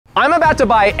I'm about to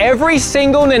buy every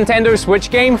single Nintendo Switch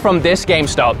game from this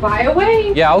GameStop. Buy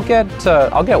away? Yeah, I'll get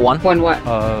one. One what?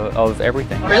 Of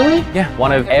everything. Really? Yeah,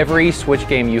 one of every Switch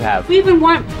game you have. You even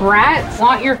want Bratz?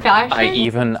 Want your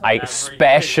fashion? I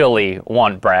especially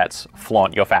want Bratz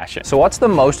flaunt your fashion. So what's the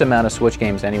most amount of Switch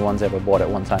games anyone's ever bought at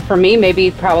one time? For me,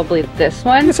 maybe probably this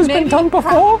one. This has been done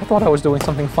before? I thought I was doing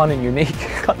something fun and unique.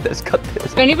 Cut this, cut this.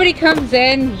 If anybody comes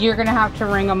in, you're gonna have to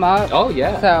ring them up. Oh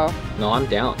yeah. So. No, I'm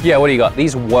down. Yeah, what do you got?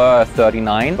 These were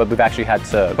 39, but we've actually had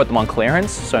to put them on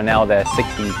clearance, so now they're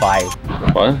 65.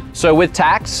 What? So with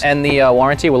tax and the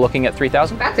warranty, we're looking at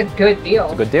 3,000. That's a good deal.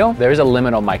 It's a good deal. There is a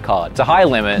limit on my card. It's a high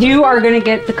limit. You are gonna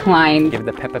get declined. Give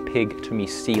the Peppa Pig to me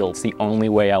sealed. It's the only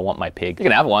way I want my pig. You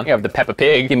can have one. You have the Peppa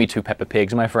Pig. Give me 2 Peppa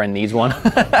Pigs. My friend needs one.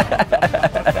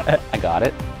 I got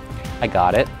it. I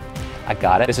got it. I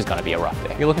got it. This is gonna be a rough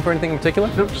day. You looking for anything in particular?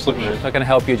 Nope, just looking at it. If I can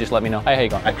help you, just let me know. Hey, how you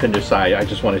going? I couldn't decide. I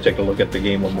just want to take a look at the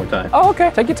game one more time. Oh, okay.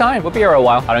 Take your time. We'll be here a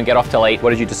while. I don't get off till 8. What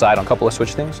did you decide on? A couple of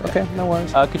Switch things? Okay, no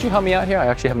worries. Could you help me out here? I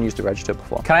actually haven't used the register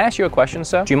before. Can I ask you a question,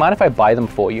 sir? Do you mind if I buy them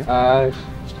for you?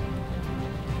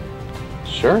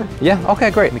 Sure. Yeah, okay,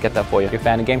 great. Let me get that for you. You're a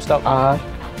fan of GameStop?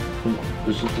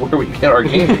 This is where we get our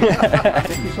game.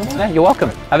 Thank you so much. Yeah, you're welcome.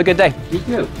 Have a good day. You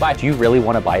too. Bye. Do you really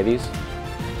want to buy these?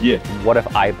 Yeah. What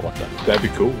if I bought them? That'd be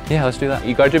cool. Yeah, let's do that.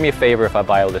 You gotta do me a favor if I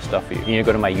buy all this stuff for you. You need to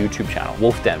go to my YouTube channel,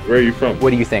 Wolf Den. Where are you from?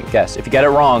 What do you think? Guess. If you get it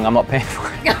wrong, I'm not paying for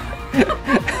it.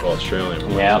 Well,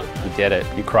 Australian. Yeah, you did it.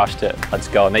 You crushed it. Let's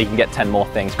go. And then you can get 10 more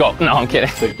things. Go. No, I'm kidding.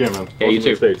 Take care, man. Yeah, you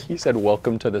too. He said,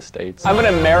 welcome to the States. I'm an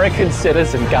American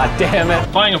citizen, god damn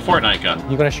it. Buying a Fortnite gun.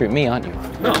 You're gonna shoot me, aren't you?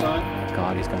 No.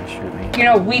 God, he's gonna shoot me. You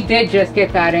know, we did just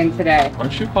get that in today.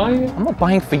 Aren't you buying it? I'm not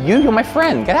buying for you. You're my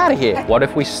friend. Get out of here. What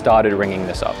if we started ringing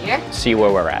this up? Yeah. See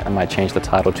where we're at. I might change the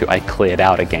title to I cleared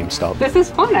out a GameStop. This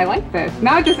is fun. I like this.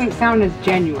 Now it doesn't sound as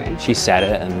genuine. She said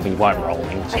it and we weren't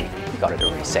rolling. So you got to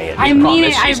re-say it. I mean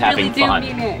it. She's I really having do fun.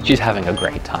 mean it. She's having a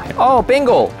great time. Oh,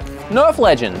 bingo. Nerf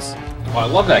Legends. Oh, I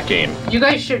love that game. You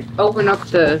guys should open up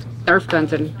the Nerf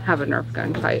guns and have a Nerf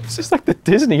gun fight. This is like the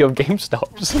Disney of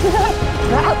GameStops.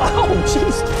 Oh,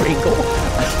 jeez, Bingo.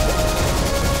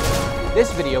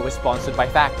 This video is sponsored by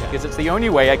Factor, because it's the only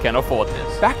way I can afford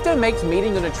this. Factor makes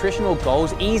meeting your nutritional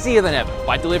goals easier than ever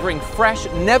by delivering fresh,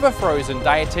 never frozen,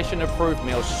 dietitian-approved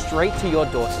meals straight to your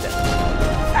doorstep.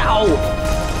 Ow!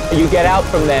 You get out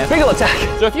from there. Bingo attack!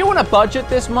 So if you want to budget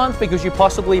this month because you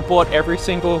possibly bought every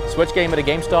single Switch game at a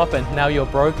GameStop and now you're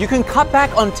broke, you can cut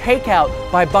back on takeout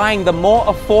by buying the more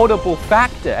affordable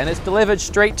Factor, and it's delivered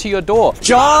straight to your door.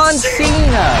 John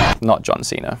Cena! Not John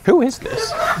Cena. Who is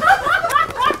this?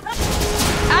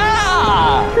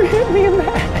 You hit me in the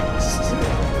ass.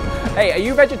 Hey, are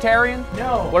you vegetarian?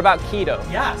 No. What about keto?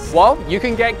 Yes. Well, you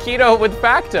can get keto with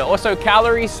Factor. Also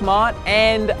Calorie Smart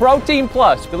and Protein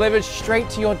Plus delivered straight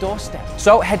to your doorstep.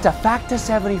 So head to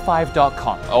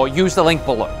factor75.com or use the link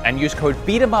below and use code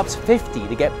BeatEmUps50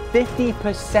 to get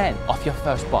 50% off your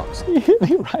first box. You hit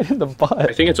me right in the butt.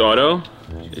 I think it's auto.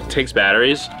 It takes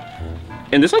batteries.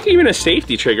 And there's like even a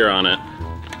safety trigger on it.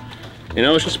 You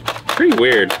know, it's just pretty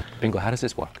weird. Bingo, how does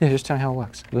this work? Yeah, just tell me how it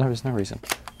works. There's no reason.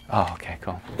 Oh, okay,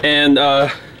 cool. And,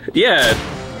 yeah.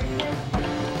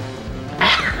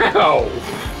 Ow!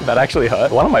 That actually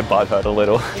hurt. One of my butt hurt a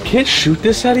little. You can't shoot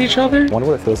this at each other? I wonder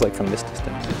what it feels like from this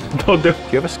distance. Don't do it. Do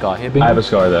you have a scar here, Bingo? I have a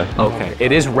scar there. Okay.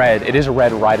 It is red. It is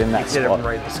red right in that spot. Hit him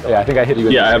right in the skull. Yeah, I think I hit you.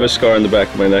 Yeah, I have a scar in the back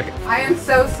of my neck. I am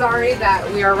so sorry that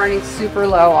we are running super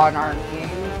low on our game.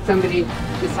 Somebody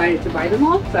decided to buy them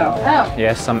all, so. Oh.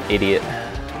 Yeah, some idiot.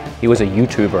 He was a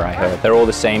YouTuber, I heard. They're all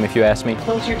the same if you ask me.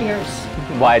 Close your ears.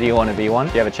 Why do you want to be one?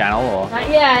 Do you have a channel or? Not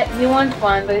yet. He wants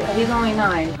one, but he's only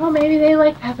 9. Oh, maybe they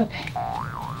like Peppa Pig.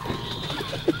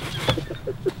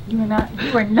 You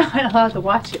were not allowed to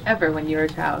watch it ever when you were a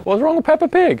child. What's wrong with Peppa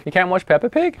Pig? You can't watch Peppa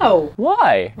Pig? Oh.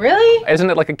 Why? Really? Isn't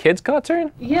it like a kid's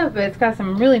cartoon? Yeah, but it's got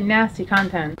some really nasty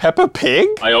content. Peppa Pig?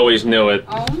 I always knew it.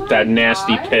 Oh my That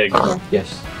nasty God. pig.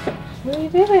 Yes. What are you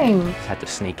doing? Just had to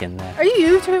sneak in there. Are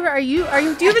you YouTuber? Are you,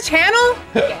 do you have a channel?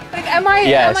 Like, am I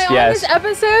Yes, on yes. this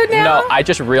episode now? No, I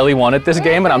just really wanted this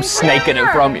game and I'm snaking it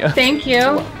from you. Thank you.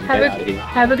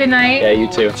 Have a good night. Yeah, you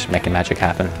too. Just making magic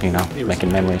happen, you know,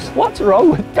 making memories. What's wrong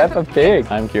with Peppa Pig?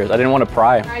 I'm curious. I didn't want to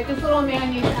pry. All right, this little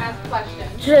man needs to ask questions.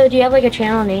 So, do you have like a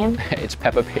channel name? It's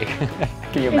Peppa Pig.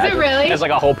 Can you Is it imagine? really? There's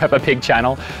like a whole Peppa Pig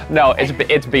channel. No, it's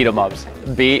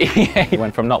BeatEmUps. He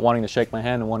went from not wanting to shake my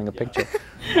hand and wanting a picture.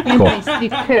 Cool. You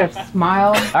could have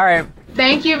smiled. All right.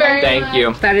 Thank you very much. Thank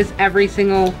you. That is every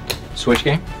single Switch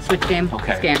game? Switch game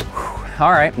Okay. scan.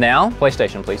 All right. Now,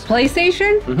 PlayStation, please.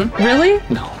 PlayStation? Mm-hmm. Really?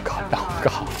 No, God. Oh,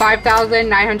 God.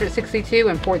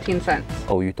 5,962.14 cents.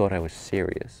 Oh, you thought I was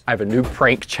serious. I have a new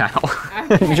prank channel.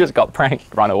 You just got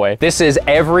pranked. Run away. This is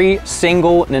every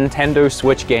single Nintendo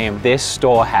Switch game this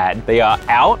store had. They are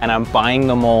out and I'm buying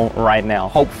them all right now.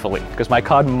 Hopefully, because my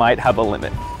card might have a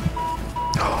limit.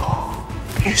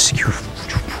 Yes, you.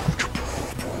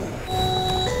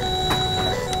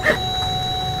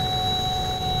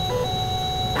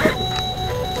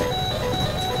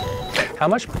 How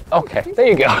much? Okay, there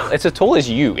you go. It's as tall as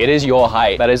you. It is your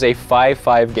height. That is a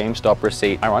 5.5 GameStop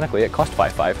receipt. Ironically, it cost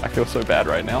 5.5. I feel so bad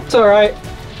right now. It's all right.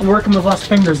 I'm working with less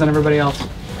fingers than everybody else.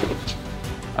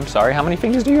 I'm sorry, how many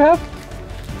fingers do you have?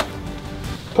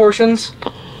 Portions.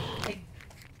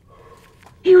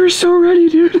 You were so ready,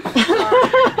 dude.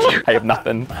 I have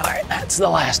nothing. All right, that's the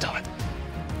last of it.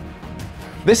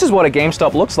 This is what a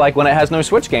GameStop looks like when it has no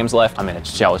Switch games left. I mean, it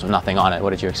shows nothing on it.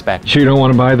 What did you expect? Sure you don't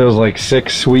want to buy those like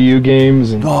 6 Wii U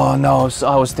games? And... Oh no, so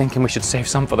I was thinking we should save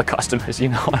some for the customers, you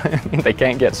know? I mean, they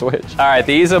can't get Switch. All right,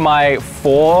 these are my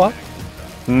 4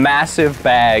 massive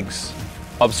bags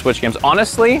of Switch games.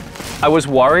 Honestly, I was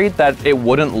worried that it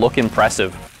wouldn't look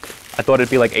impressive. I thought it'd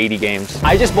be like 80 games.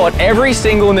 I just bought every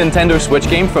single Nintendo Switch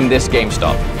game from this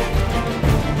GameStop.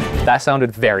 That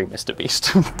sounded very Mr.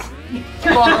 Beast.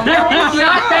 Well,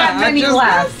 not that many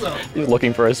left. He's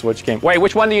looking for a Switch game. Wait,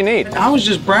 which one do you need? I was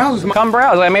just browsing. Come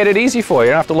browse, I made it easy for you.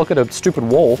 You don't have to look at a stupid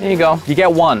wall. Here you go, you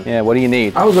get 1. Yeah, what do you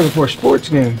need? I was looking for sports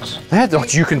games.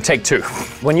 You can take 2.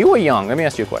 When you were young, let me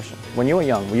ask you a question. When you were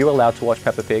young, were you allowed to watch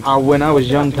Peppa Pig? When I was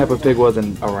young, Peppa Pig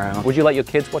wasn't around. Would you let your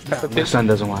kids watch Peppa My Pig? son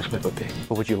doesn't watch Peppa Pig.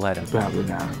 Or would you let him? Probably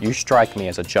not. You strike me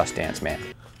as a Just Dance man.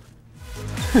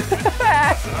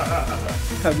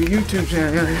 Have a YouTube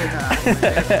channel.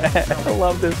 I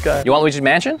love this guy. You want Luigi's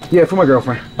Mansion? Yeah, for my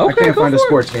girlfriend. Okay, I can't go find a for it.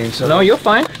 sports game, so. No, you're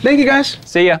fine. Thank you, guys.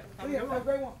 See ya.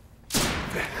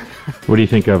 What do you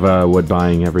think of Wood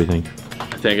buying everything?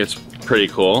 I think it's pretty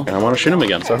cool, and I want to shoot him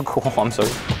again. So cool, I'm so...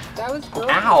 That was good.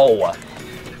 Ow!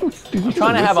 I'm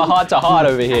trying to have a heart-to-heart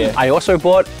over here. I also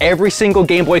bought every single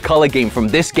Game Boy Color game from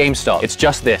this GameStop. It's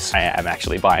just this. I am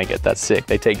actually buying it. That's sick.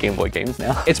 They take Game Boy games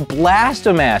now. It's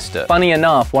Blaster Master. Funny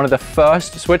enough, one of the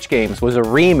first Switch games was a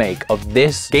remake of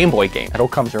this Game Boy game. It all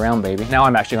comes around, baby. Now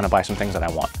I'm actually gonna buy some things that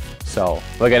I want. So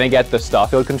we're gonna get the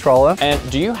Starfield controller. And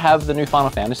do you have the new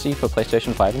Final Fantasy for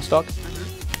PlayStation 5 in stock?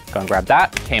 Go and grab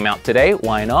that. Came out today.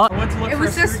 Why not? It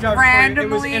was just randomly. It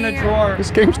was in a drawer. This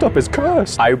GameStop is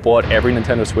cursed. I bought every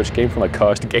Nintendo Switch game from a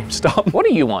cursed GameStop. What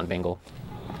do you want, Bingle?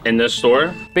 In this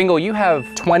store? Bingle, you have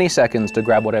 20 seconds to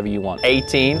grab whatever you want.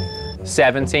 18,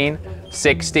 17,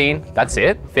 16, that's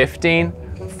it. 15,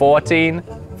 14,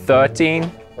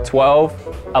 13,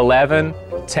 12, 11,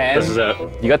 10. This is it.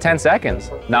 You got 10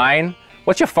 seconds. 9.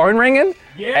 What's your phone ringing?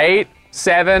 Yeah. 8,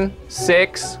 7,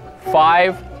 6,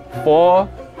 5, 4,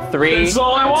 3, This is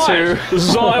all I want. 2. This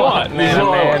is all I want. Man,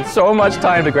 man, so much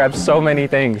time to grab so many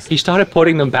things. He started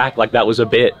putting them back like that was a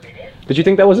bit. Did you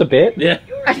think that was a bit? Yeah.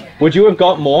 Would you have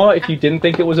got more if you didn't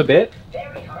think it was a bit?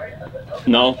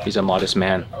 No. He's a modest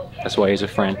man. That's why he's a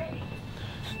friend.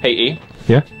 Hey, E.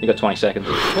 Yeah? You got 20 seconds.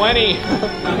 20.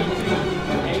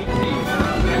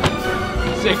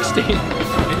 16.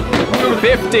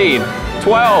 15.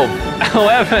 12.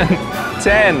 11.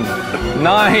 10.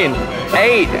 9.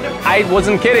 8. I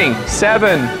wasn't kidding.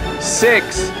 7.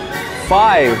 6.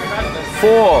 5.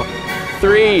 4.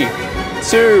 3.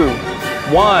 2.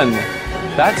 1.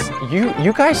 That's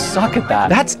you guys suck at that.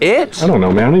 That's it? I don't know,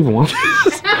 man. I don't even want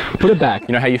this. Put it back.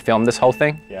 You know how you filmed this whole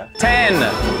thing? Yeah. 10,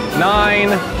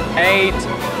 9, 8,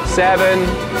 7,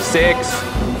 6,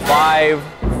 5,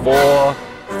 4,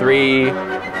 3,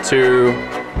 2,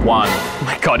 1. Oh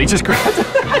my God, he just grabbed it.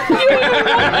 You don't want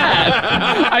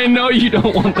that. I know you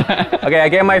don't want that. Okay, I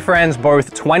gave my friends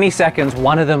both 20 seconds,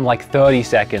 one of them like 30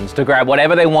 seconds, to grab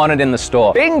whatever they wanted in the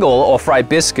store. Bingle, or Fried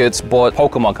Biscuits, bought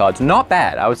Pokemon cards. Not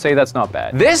bad. I would say that's not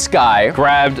bad. This guy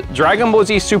grabbed Dragon Ball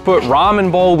Z Super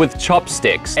Ramen Bowl with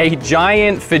chopsticks, a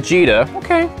giant Vegeta.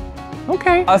 Okay.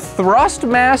 Okay. A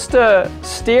Thrustmaster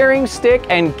steering stick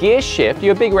and gear shift.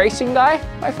 You a big racing guy,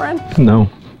 my friend? No.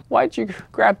 Why'd you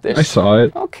grab this? I saw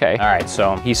it. Okay. All right,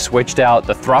 so he switched out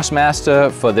the Thrustmaster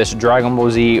for this Dragon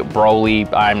Ball Z Broly.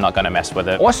 I'm not gonna mess with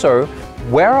it. Also,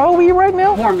 where are we right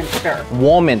now? Warminster.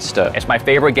 Warminster. It's my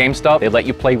favorite GameStop. They let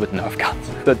you play with Nerf guns.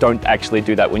 But don't actually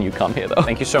do that when you come here, though.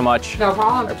 Thank you so much. No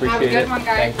problem. I appreciate Have a good it. one,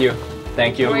 guys. Thank you.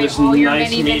 Thank you. Enjoy It was all your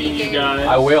nice mini meeting you games. guys.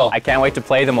 I will. I can't wait to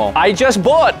play them all. I just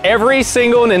bought every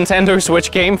single Nintendo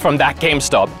Switch game from that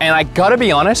GameStop. And I gotta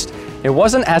be honest, it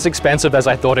wasn't as expensive as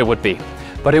I thought it would be.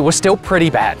 but it was still pretty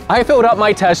bad. I filled up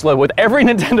my Tesla with every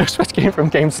Nintendo Switch game from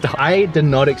GameStop. I did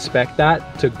not expect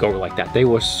that to go like that. They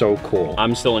were so cool.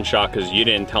 I'm still in shock because you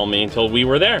didn't tell me until we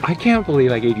were there. I can't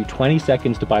believe I gave you 20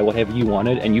 seconds to buy whatever you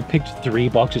wanted and you picked 3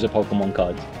 boxes of Pokemon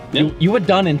cards. Yeah. You were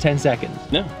done in 10 seconds.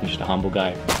 No. You're just a humble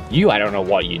guy. I don't know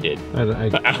what you did. I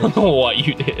don't know what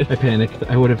you did. panicked.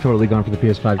 I would have totally gone for the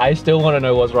PS5. I still want to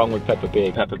know what's wrong with Peppa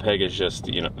Pig. Peppa Pig is just,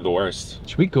 you know, the worst.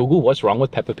 Should we Google what's wrong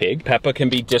with Peppa Pig? Peppa can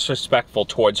be disrespectful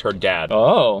towards her dad.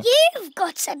 Oh. You've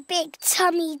got a big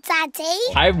tummy, Daddy.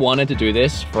 I've wanted to do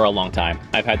this for a long time.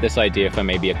 I've had this idea for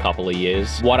maybe a couple of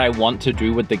years. What I want to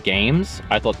do with the games,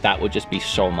 I thought that would just be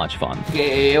so much fun.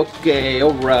 Okay,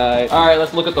 all right. All right,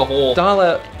 let's look at the haul.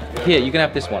 Darla, here, you can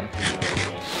have this one.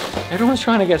 Everyone's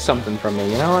trying to get something from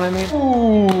me, you know what I mean?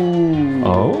 Ooh.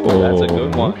 Oh, that's a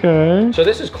good one. Okay. So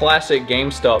this is classic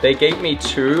GameStop. They gave me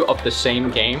 2 of the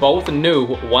same game, both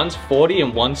new. One's 40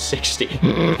 and one's 60.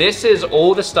 This is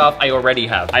all the stuff I already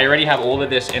have. I already have all of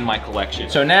this in my collection.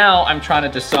 So now I'm trying to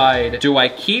decide, do I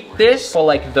keep this for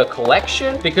like the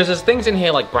collection? Because there's things in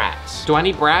here like Bratz. Do I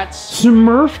need Bratz?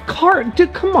 Smurf cart?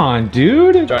 Dude, come on,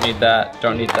 dude. Don't need that,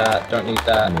 don't need that, don't need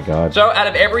that. Oh my God. So out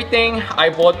of everything I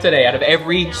bought today, out of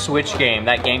every Switch game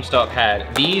that GameStop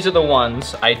had, these are the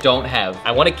ones I don't have.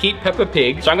 I want to keep Peppa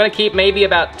Pig, so I'm gonna keep maybe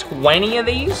about 20 of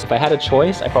these. If I had a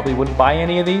choice, I probably wouldn't buy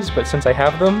any of these, but since I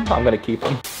have them, I'm gonna keep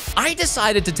them. I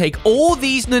decided to take all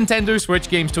these Nintendo Switch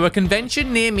games to a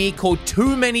convention near me called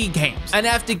Too Many Games. And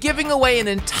after giving away an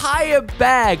entire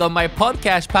bag on my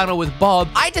podcast panel with Bob,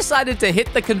 I decided to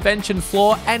hit the convention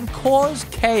floor and cause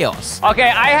chaos. Okay,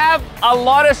 I have a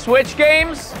lot of Switch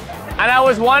games, and I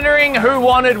was wondering who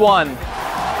wanted one.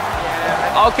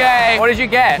 Okay, what did you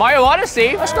get? Mario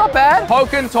Odyssey, that's not bad.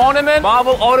 Pokken Tournament,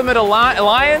 Marvel Ultimate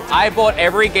Alliance. I bought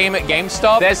every game at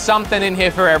GameStop. There's something in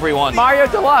here for everyone. Mario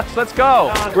Deluxe, let's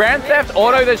go. Grand Theft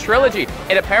Auto, the trilogy.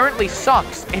 It apparently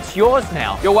sucks. It's yours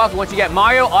now. You're welcome. Once you get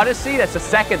Mario Odyssey, that's the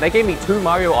second. They gave me 2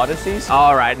 Mario Odysseys.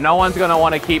 All right, no one's gonna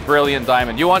wanna keep Brilliant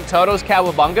Diamond. You want Turtles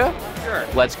Cowabunga? Sure.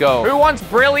 Let's go. Who wants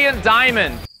Brilliant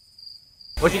Diamond?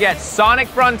 What you get? Sonic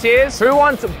Frontiers? Who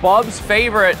wants Bob's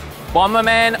favorite?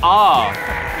 Bomberman R.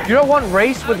 You don't want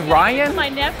Race with Ryan? My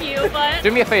nephew, but...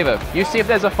 Do me a favor. You see if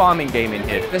there's a farming game in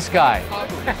here. This guy.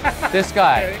 This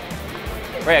guy.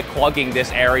 We're clogging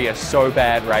this area so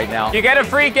bad right now. You get a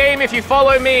free game if you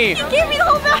follow me. Give me the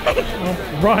whole bag!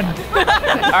 Run.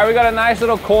 All right, we got a nice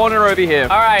little corner over here.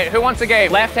 All right, who wants a game?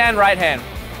 Left hand, right hand?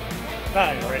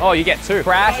 Oh, you get 2.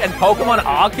 Crash and Pokemon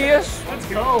Arceus? Let's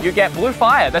go. You get Blue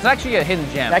Fire. That's actually a hidden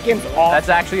gem. That game's awesome. That's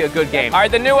actually a good game. All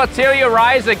right, the new Atelier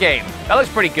Riser game. That looks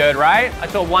pretty good, right? I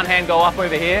saw one hand go up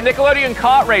over here. Nickelodeon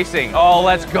Kart Racing. Oh,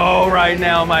 let's go right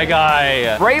now, my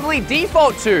guy. Bravely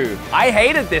Default 2. I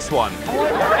hated this one.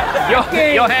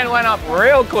 Your hand went up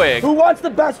real quick. Who wants the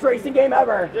best racing game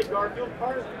ever?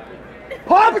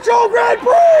 Paw Patrol Grand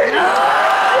Prix!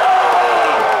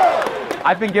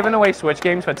 I've been giving away Switch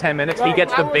games for 10 minutes. He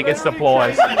gets the biggest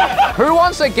applause. Who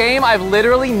wants a game I've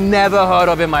literally never heard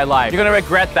of in my life? You're gonna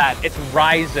regret that. It's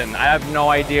Ryzen. I have no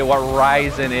idea what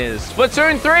Ryzen is.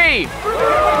 Splatoon 3!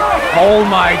 Oh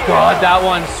my God, that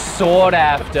one's sought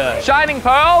after. Shining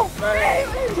Pearl?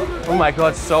 Oh my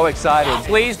God, so excited.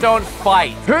 Please don't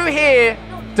fight. Who here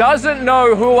doesn't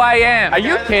know who I am? Are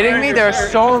you kidding me? There are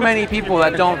so many people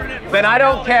that don't. Then I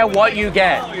don't care what you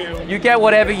get. You get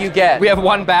whatever you get. We have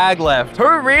 1 bag left. Who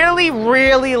really,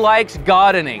 really likes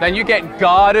gardening? Then you get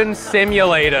Garden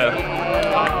Simulator.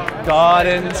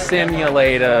 Garden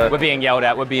Simulator. We're being yelled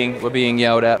at. We're being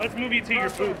yelled at. Let's move you to your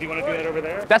booth. Do you want to do that over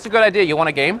there? That's a good idea. You want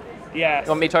a game? Yes.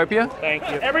 You want Metopia? Thank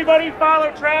you. Everybody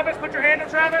follow Travis. Put your hand on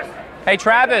Travis. Hey,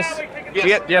 Travis. Do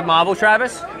you have Marvel,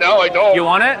 Travis? No, I don't. You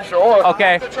want it? Sure.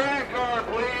 Okay. The trading card,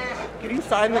 please. Can you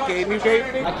sign the game you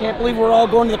gave me? I can't believe we're all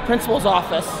going to the principal's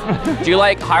office. Do you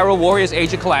like Hyrule Warriors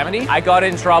Age of Calamity? I got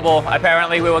in trouble.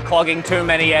 Apparently we were clogging too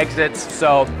many exits,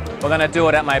 so we're gonna do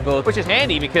it at my booth, which is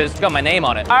handy because it's got my name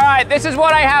on it. All right, this is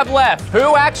what I have left.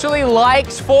 Who actually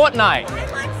likes Fortnite?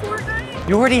 I like Fortnite.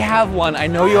 You already have one. I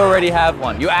know you already have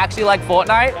one. You actually like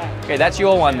Fortnite? Okay, that's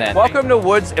your one then. Welcome to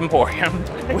Woods Emporium.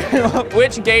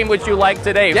 Which game would you like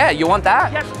today? Yeah, you want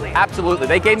that? Yes, please. Absolutely.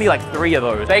 They gave me like 3 of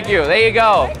those. Thank you. There you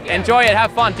go. Enjoy it.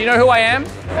 Have fun. Do you know who I am?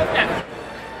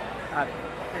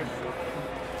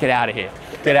 Get out of here.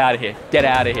 Get out of here. Get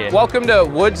out of here. Welcome to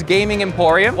Woods Gaming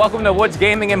Emporium. Welcome to Woods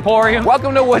Gaming Emporium.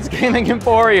 Welcome to Woods Gaming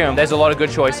Emporium. There's a lot of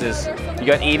good choices. You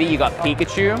got Eevee, you got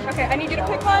Pikachu. Okay, I need you to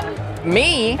pick one.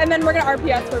 Me? And then we're gonna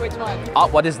RPS for which one. Oh,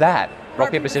 what is that?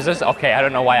 Rock, paper, scissors? Okay, I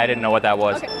don't know why I didn't know what that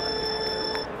was. Okay.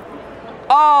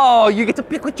 Oh, you get to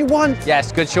pick what you want.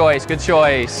 Yes, good choice, good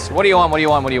choice. What do you want, what do you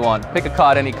want, what do you want? Pick a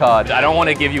card, any card. I don't want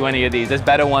to give you any of these. There's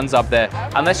better ones up there.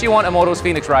 Unless you want Immortals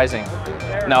Phoenix Rising.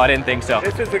 No, I didn't think so.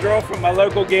 This is the girl from my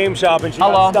local game shop and she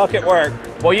Hello. got stuck at work.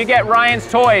 Well, you get Ryan's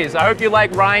toys. I hope you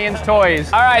like Ryan's toys.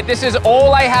 All right, this is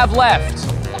all I have left.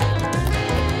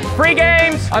 Free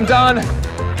games. I'm done.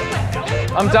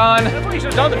 I'm done. You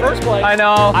should have done the first place. I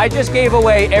know. I just gave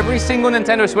away every single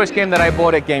Nintendo Switch game that I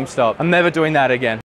bought at GameStop. I'm never doing that again.